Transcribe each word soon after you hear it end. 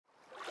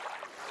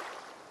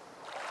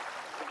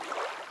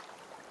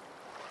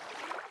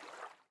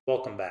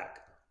Welcome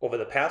back. Over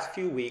the past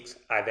few weeks,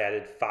 I've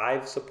added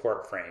 5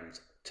 support frames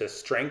to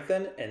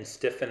strengthen and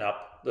stiffen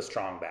up the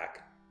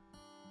strongback.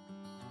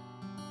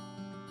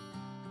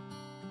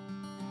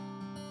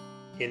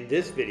 In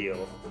this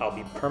video, I'll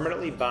be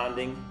permanently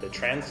bonding the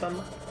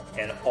transom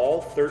and all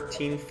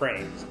 13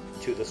 frames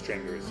to the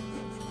stringers.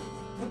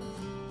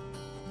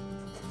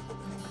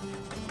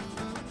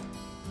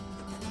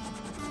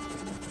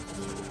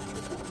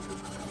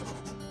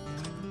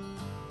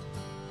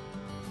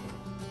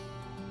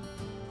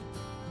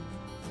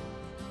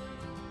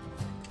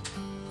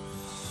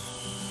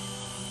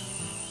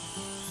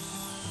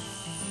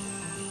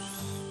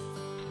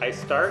 I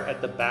start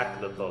at the back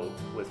of the boat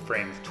with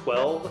frames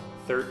 12,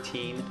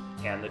 13,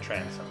 and the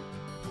transom.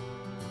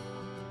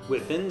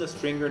 Within the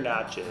stringer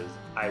notches,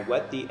 I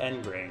wet the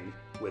end grain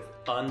with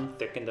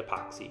unthickened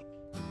epoxy.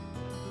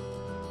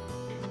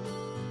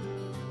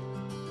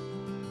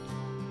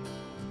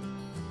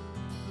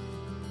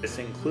 This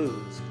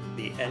includes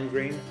the end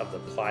grain of the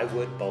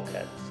plywood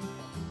bulkheads.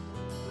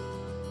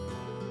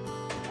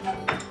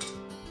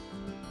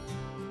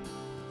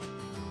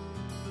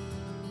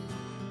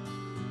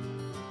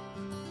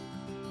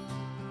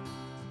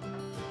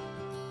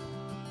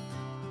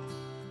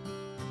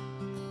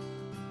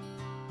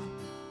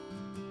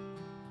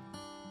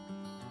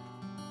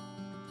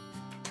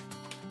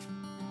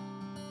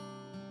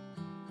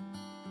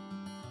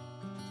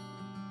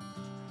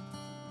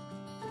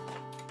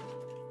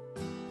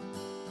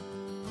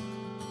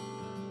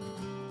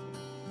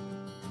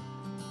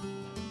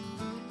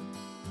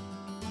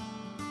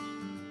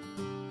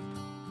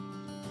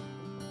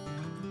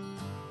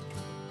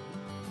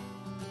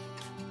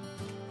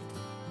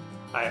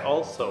 I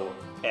also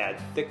add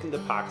thickened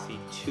epoxy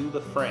to the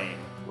frame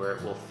where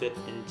it will fit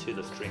into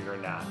the stringer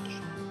notch.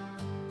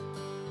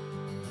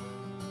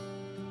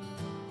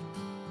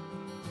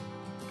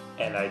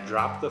 And I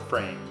drop the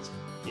frames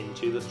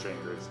into the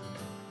stringers.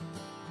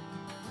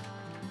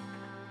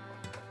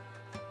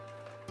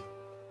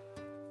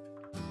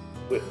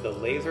 With the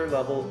laser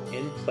level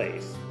in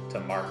place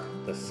to mark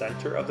the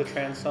center of the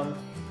transom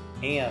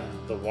and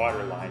the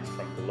water lines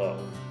from below,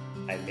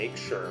 I make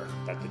sure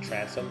that the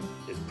transom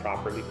is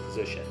properly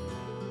positioned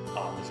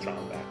on the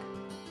strongback.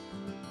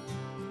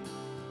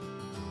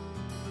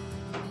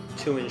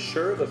 To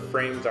ensure the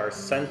frames are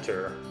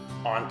center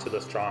onto the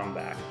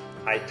strongback,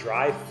 I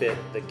dry fit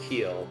the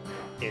keel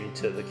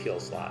into the keel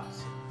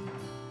slots.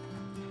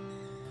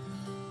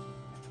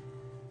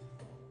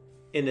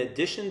 In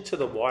addition to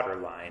the water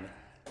line,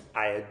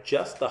 I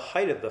adjust the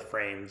height of the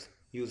frames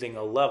using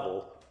a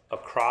level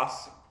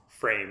across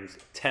frames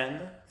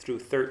 10 through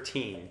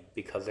 13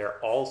 because they're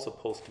all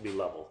supposed to be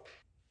level.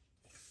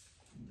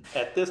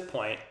 At this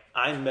point,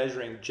 I'm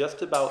measuring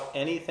just about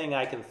anything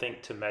I can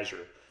think to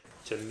measure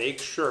to make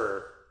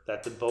sure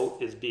that the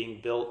boat is being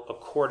built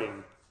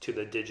according to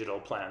the digital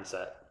plan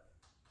set.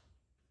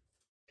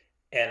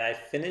 And I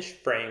finish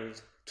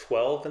frames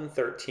 12 and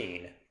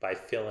 13 by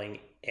filling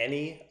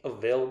any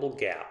available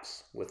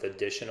gaps with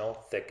additional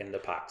thickened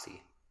epoxy.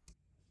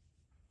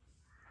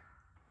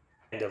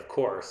 And of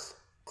course,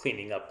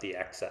 cleaning up the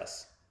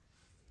excess.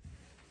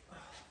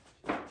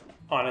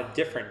 On a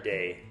different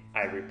day,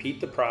 I repeat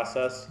the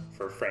process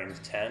for frames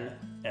 10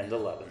 and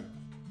 11.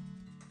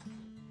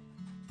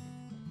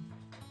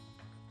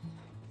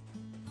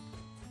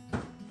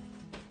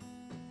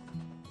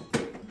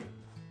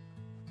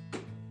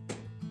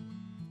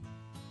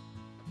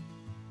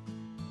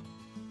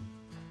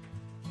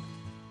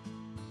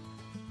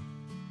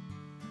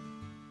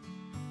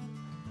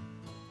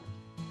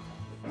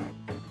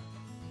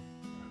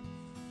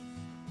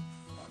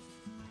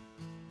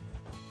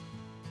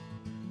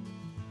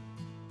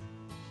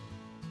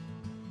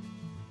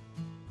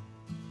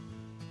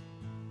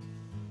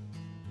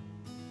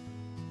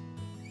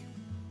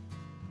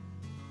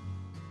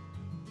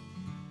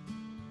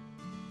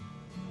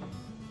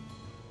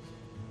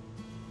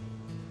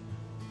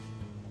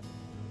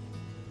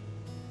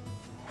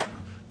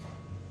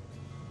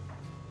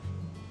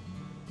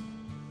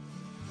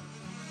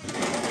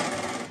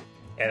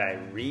 And I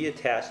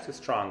reattach the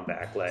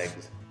strongback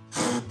legs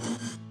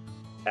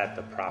at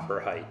the proper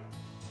height.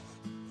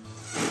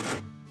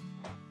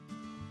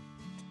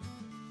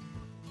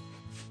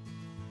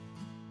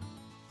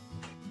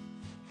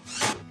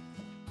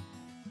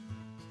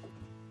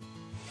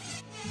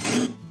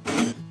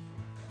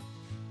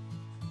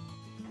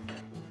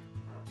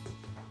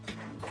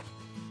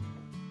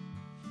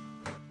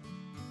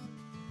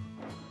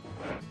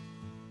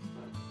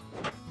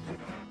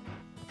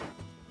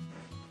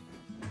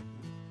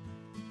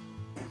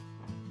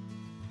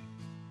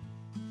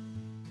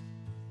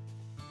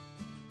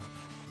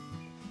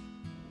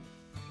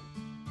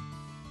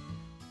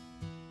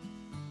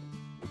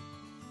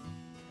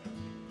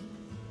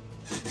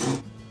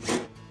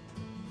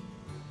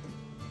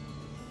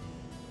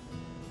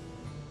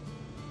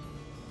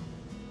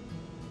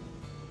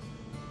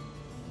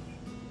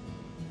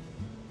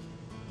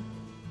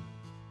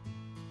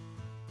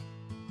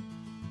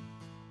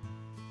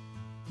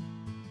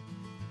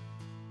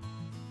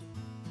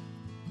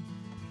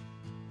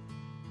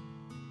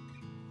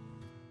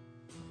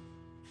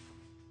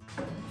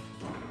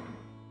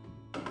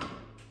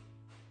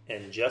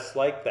 And just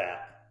like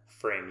that,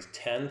 frames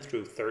 10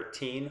 through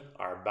 13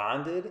 are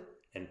bonded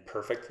and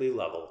perfectly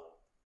level.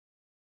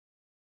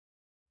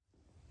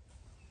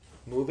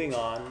 Moving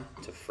on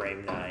to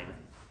frame 9.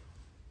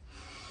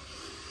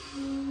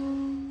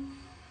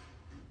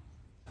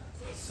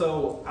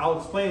 So I'll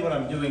explain what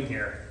I'm doing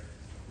here.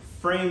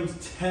 Frames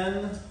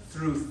 10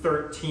 through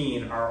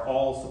 13 are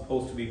all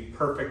supposed to be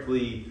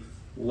perfectly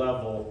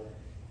level.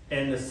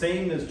 And the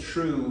same is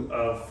true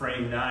of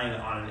frame 9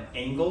 on an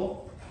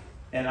angle.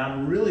 And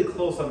I'm really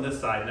close on this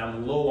side and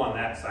I'm low on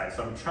that side.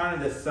 So I'm trying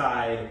to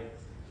decide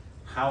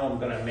how I'm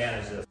going to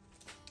manage this.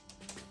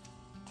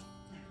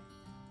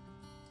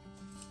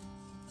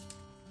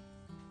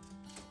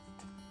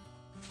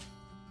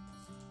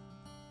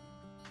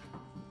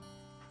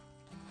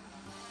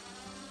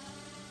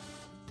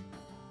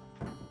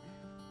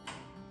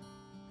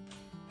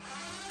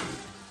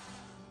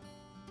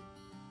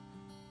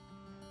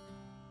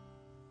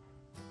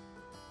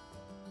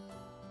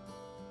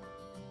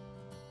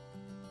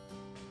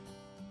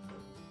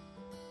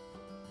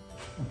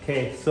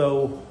 Okay,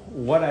 so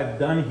what I've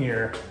done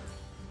here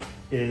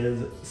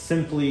is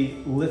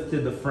simply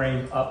lifted the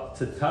frame up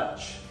to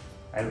touch.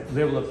 I was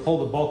able to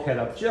pull the bulkhead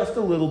up just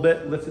a little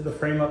bit, lifted the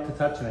frame up to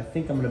touch, and I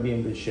think I'm going to be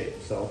in good shape.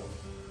 So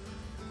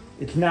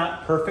it's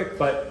not perfect,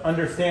 but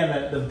understand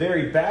that the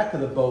very back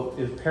of the boat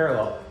is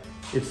parallel.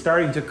 It's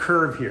starting to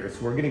curve here,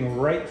 so we're getting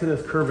right to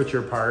this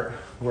curvature part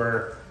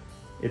where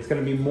it's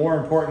going to be more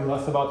important,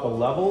 less about the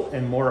level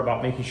and more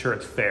about making sure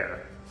it's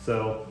fair.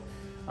 So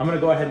I'm going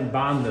to go ahead and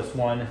bond this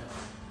one.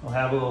 I'll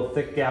have a little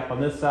thick gap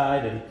on this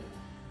side and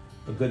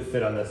a good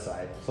fit on this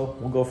side. So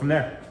we'll go from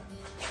there.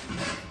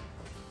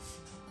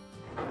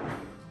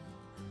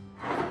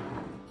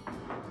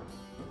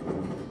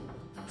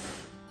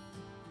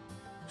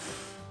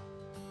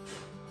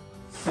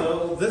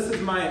 So this is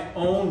my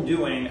own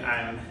doing.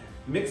 I'm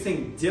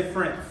mixing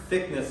different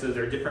thicknesses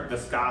or different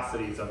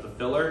viscosities of the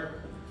filler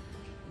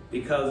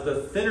because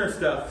the thinner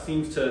stuff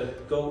seems to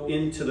go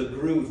into the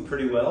grooves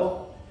pretty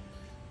well.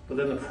 But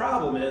then the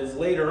problem is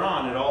later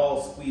on it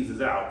all squeezes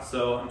out.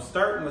 So I'm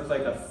starting with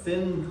like a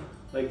thin,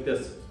 like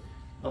this,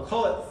 I'll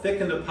call it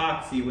thickened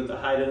epoxy with the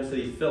high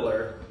density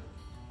filler.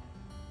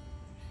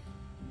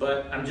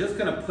 But I'm just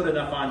gonna put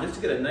enough on just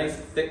to get a nice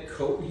thick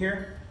coat in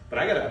here. But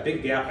I got a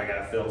big gap I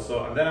gotta fill.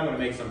 So then I'm gonna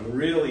make some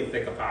really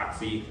thick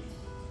epoxy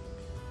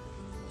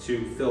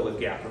to fill the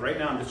gap. But right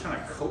now I'm just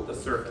trying to coat the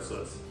surface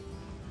so it's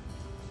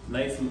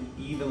nice and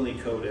evenly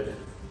coated.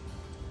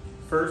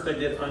 First I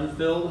did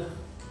unfilled.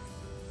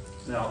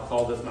 Now I'll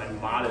call this my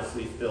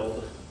modestly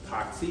filled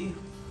epoxy.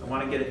 I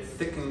want to get it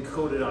thick and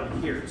coated on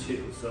here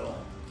too, so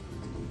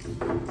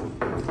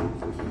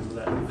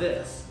that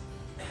this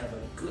have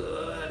a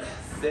good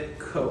thick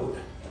coat.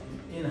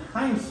 In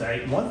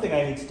hindsight, one thing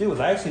I need to do is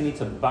I actually need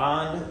to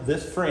bond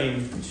this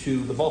frame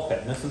to the bulkhead.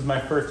 And this is my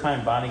first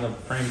time bonding a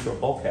frame to a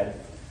bulkhead.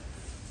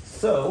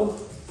 So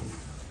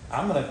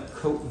I'm going to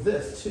coat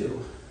this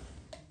too.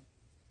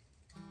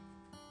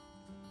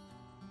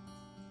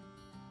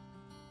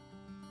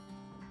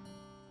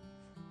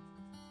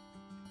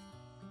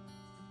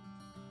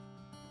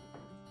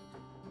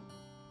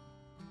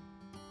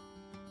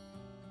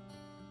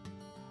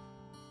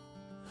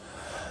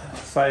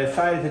 So I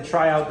decided to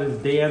try out this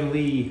Dan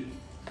Lee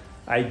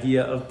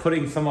idea of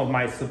putting some of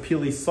my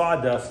Sapili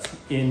sawdust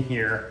in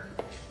here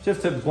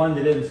just to blend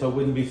it in so it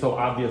wouldn't be so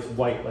obvious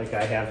white like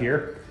I have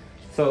here.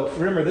 So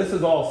remember, this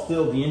is all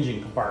still the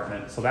engine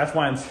compartment. So that's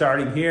why I'm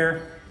starting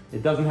here.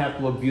 It doesn't have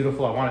to look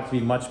beautiful. I want it to be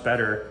much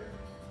better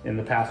in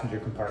the passenger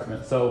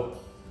compartment. So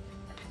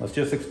let's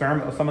just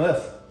experiment with some of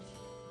this.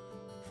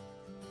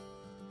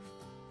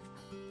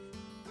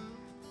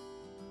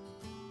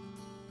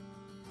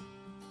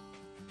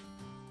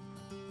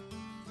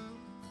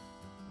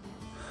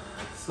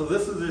 So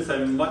this is just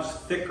a much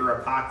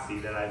thicker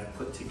epoxy that I've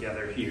put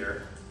together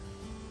here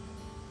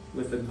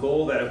with the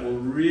goal that it will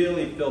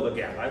really fill the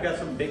gap. I've got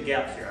some big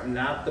gaps here. I'm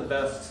not the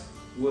best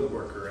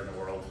woodworker in the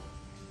world.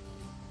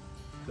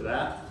 For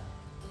that,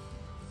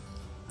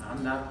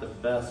 I'm not the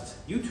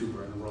best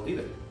YouTuber in the world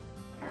either.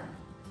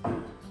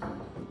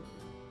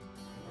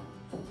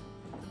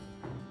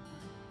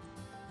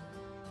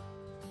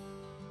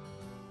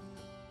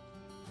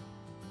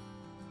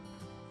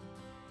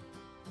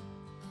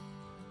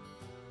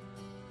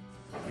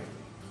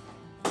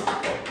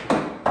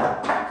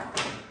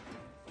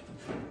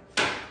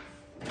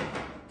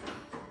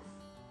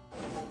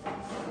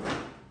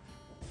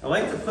 I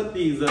like to put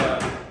these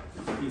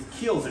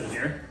keels in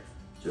here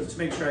just to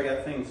make sure I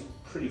got things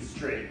pretty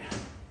straight.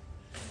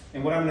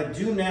 And what I'm going to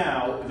do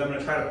now is I'm going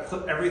to try to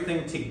put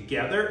everything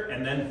together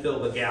and then fill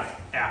the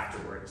gap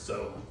afterwards.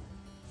 So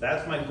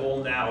that's my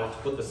goal now, to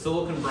put the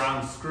silicone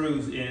bronze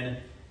screws in,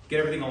 get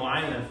everything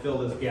aligned, and then fill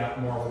this gap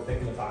more with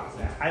thickened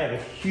epoxy. I have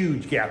a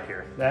huge gap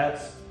here.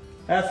 That's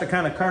the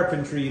kind of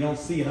carpentry you don't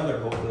see in other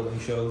boat building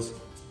shows.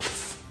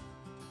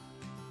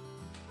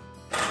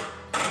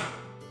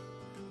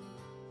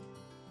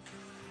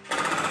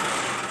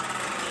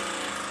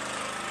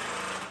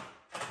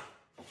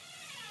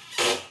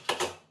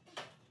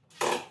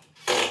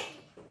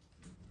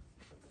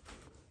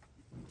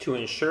 To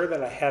ensure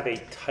that I have a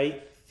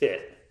tight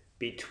fit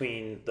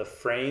between the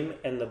frame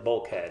and the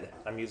bulkhead,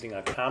 I'm using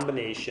a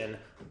combination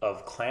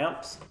of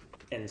clamps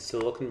and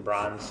silicone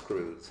bronze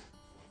screws.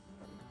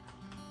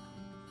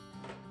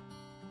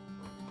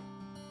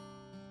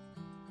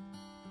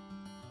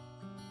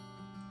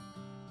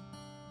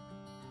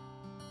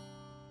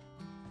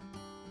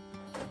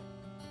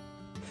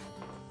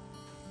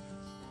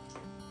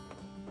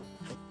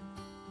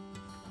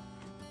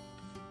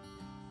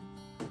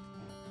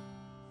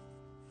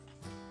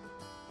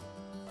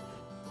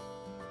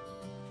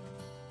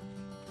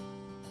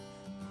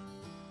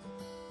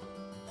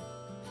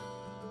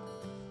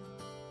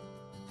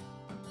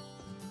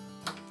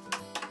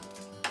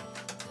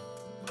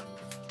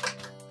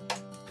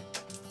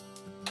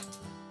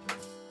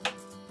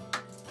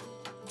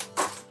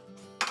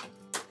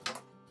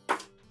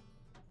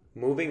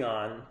 Moving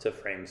on to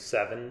frames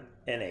 7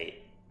 and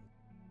 8.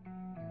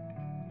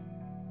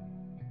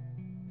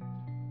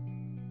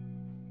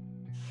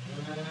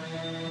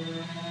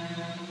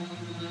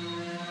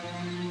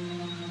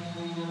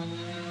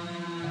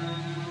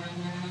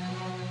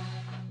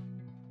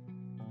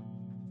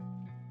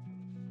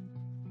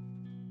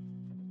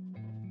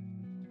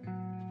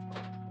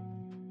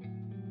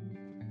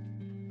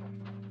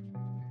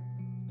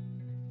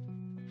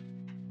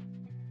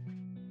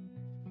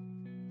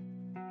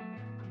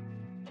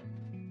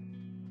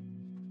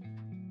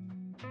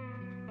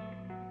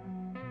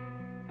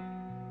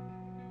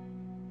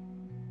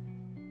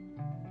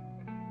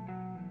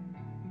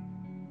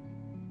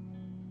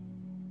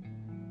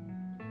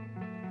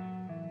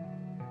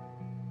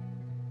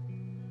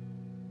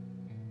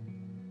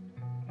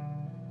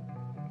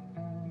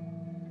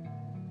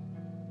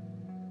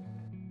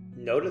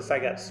 Notice I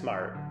got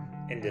smart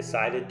and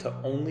decided to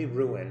only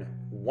ruin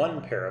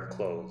one pair of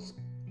clothes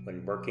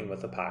when working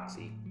with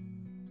epoxy.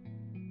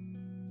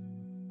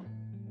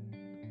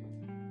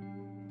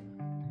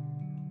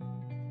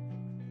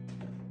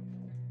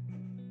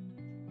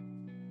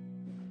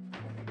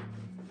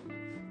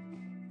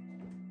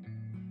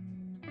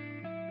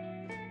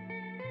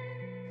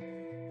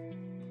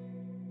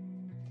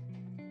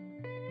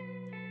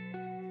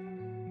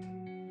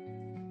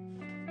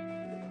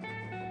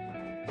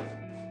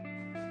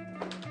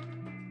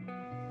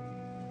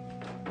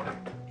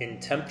 In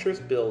Temptress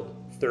build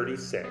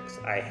 36,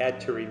 I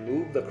had to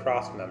remove the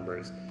cross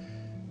members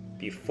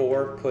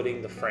before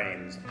putting the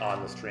frames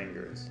on the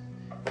stringers.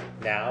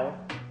 Now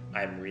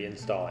I'm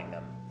reinstalling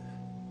them.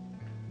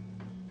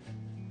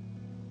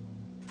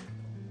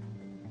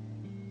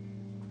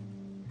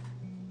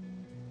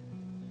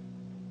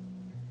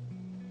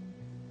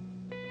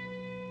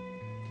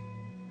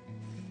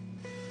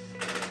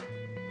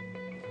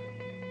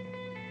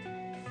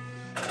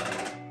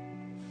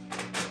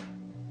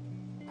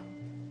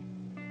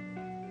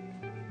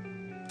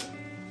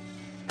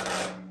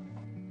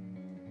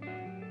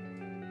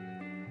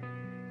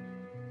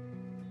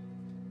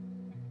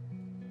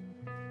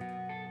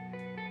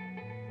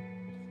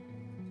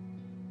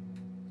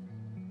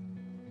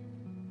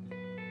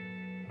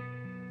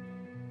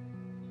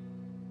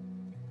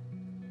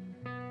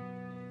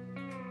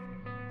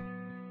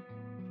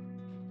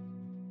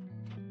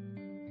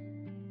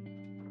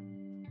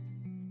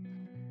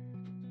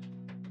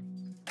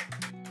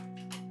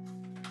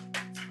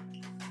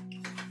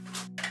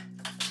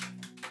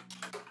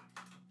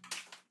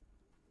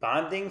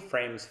 Bonding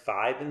frames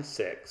 5 and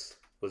 6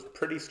 was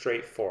pretty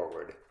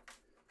straightforward.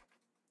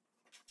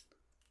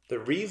 The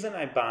reason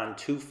I bond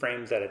 2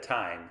 frames at a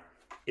time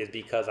is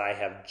because I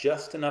have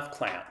just enough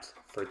clamps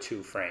for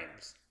 2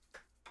 frames.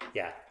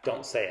 Yeah,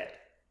 don't say it.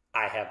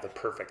 I have the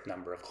perfect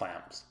number of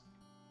clamps.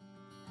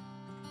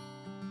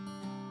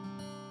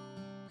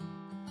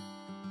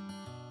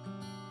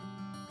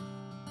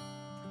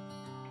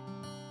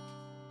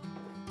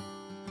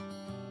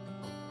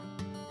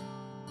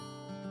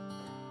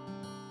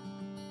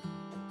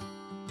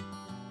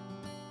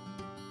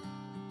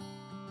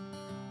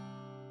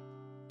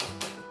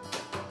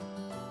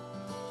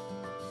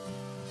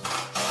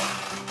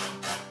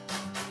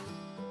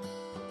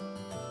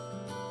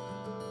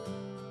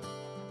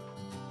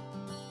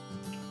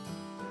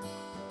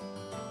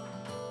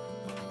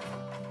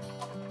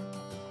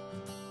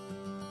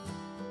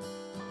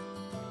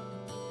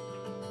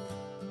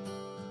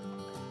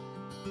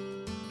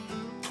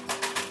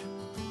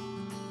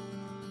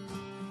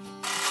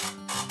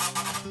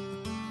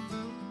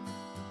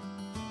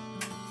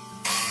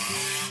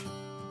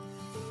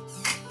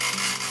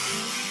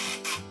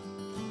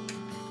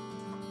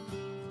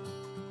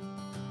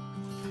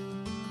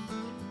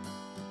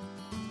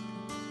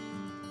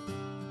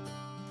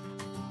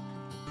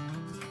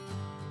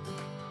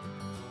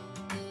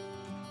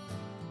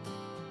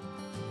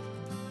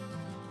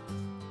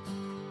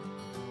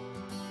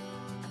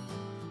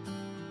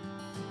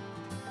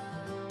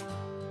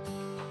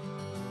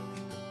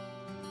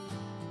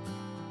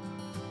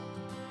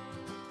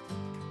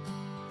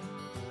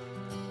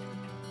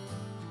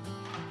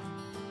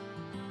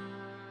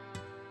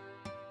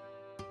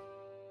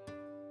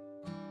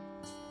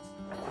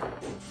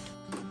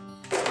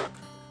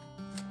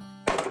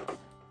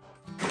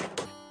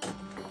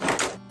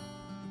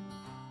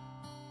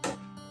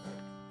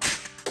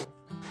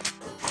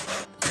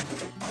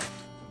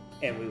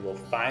 And we will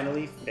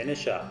finally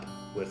finish up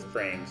with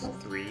frames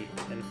 3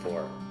 and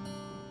 4.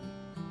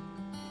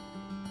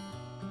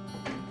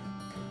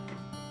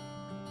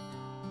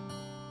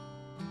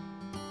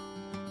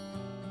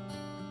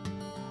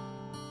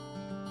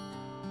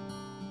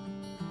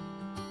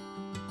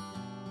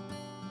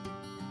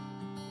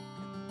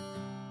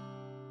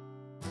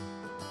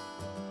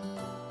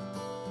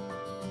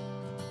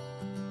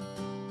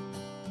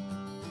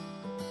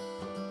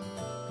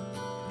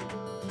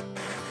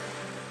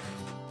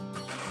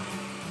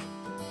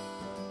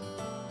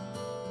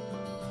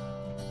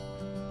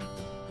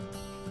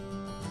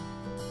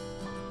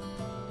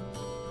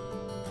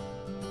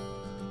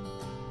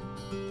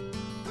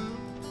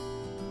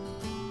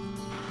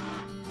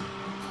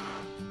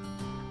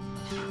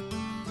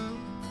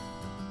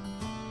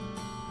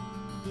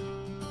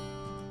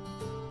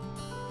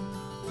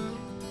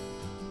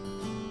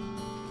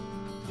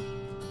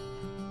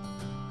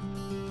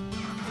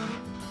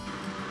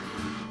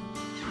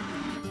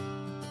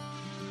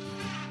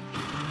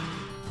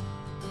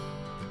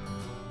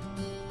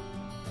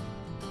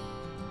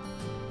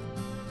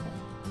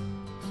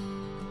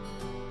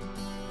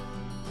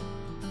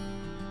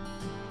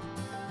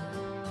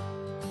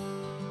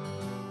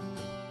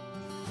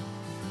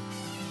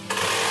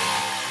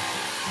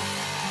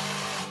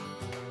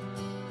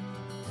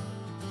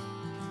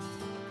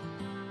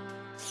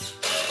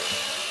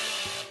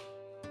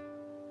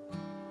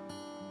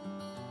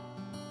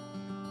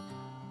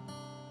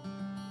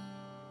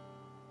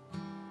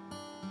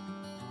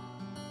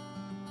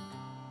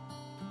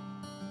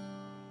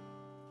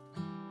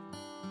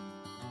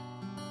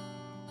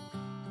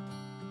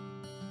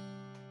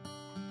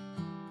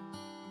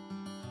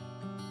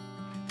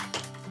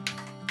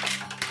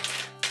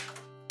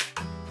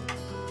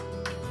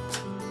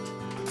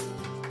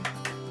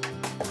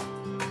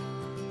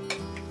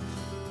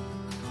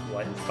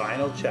 One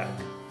final check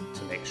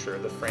to make sure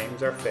the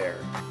frames are fair.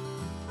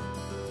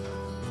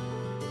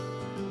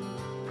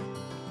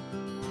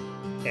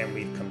 And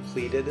we've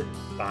completed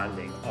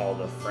bonding all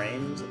the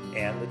frames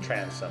and the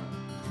transom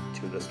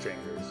to the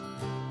stringers.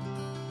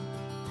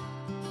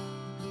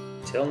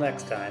 Till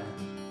next time,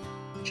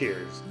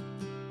 cheers.